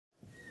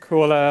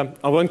Well,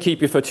 I won't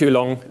keep you for too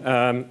long.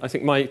 I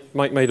think Mike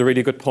made a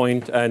really good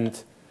point,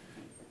 and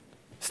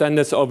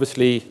standards are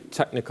obviously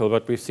technical,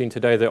 but we've seen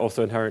today they're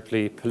also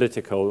inherently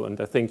political, and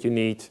I think you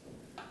need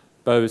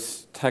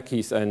both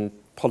techies and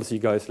policy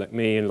guys like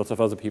me and lots of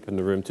other people in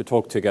the room to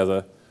talk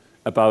together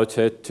about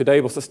it.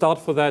 Today was the start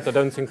for that. I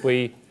don't think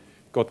we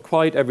got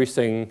quite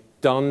everything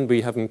done.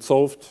 We haven't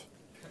solved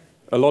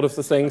a lot of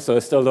the things, so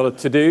there's still a lot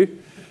to do.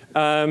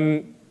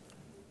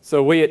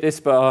 So we at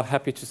ISPA are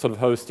happy to sort of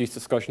host these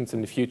discussions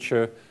in the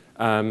future.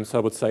 So I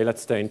would say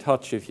let's stay in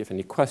touch. If you have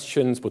any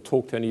questions, we'll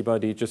talk to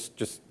anybody, just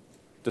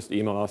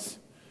email us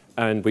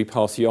and we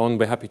pass you on.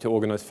 We're happy to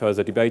organize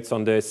further debates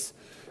on this.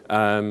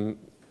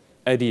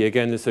 Eddie,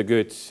 again, is a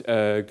good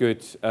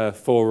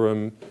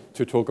forum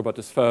to talk about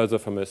this further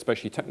from a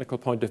especially technical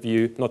point of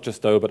view, not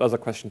just DoH, but other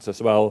questions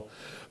as well.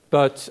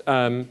 But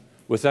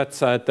with that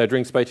said, there are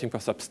drinks waiting for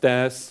us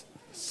upstairs.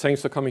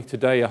 Thanks for coming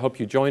today. I hope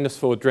you join us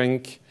for a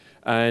drink.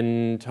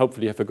 And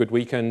hopefully you have a good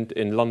weekend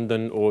in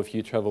London, or if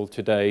you travel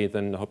today,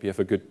 then I hope you have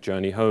a good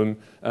journey home.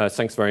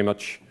 Thanks very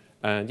much.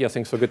 And yeah,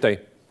 thanks for a good day.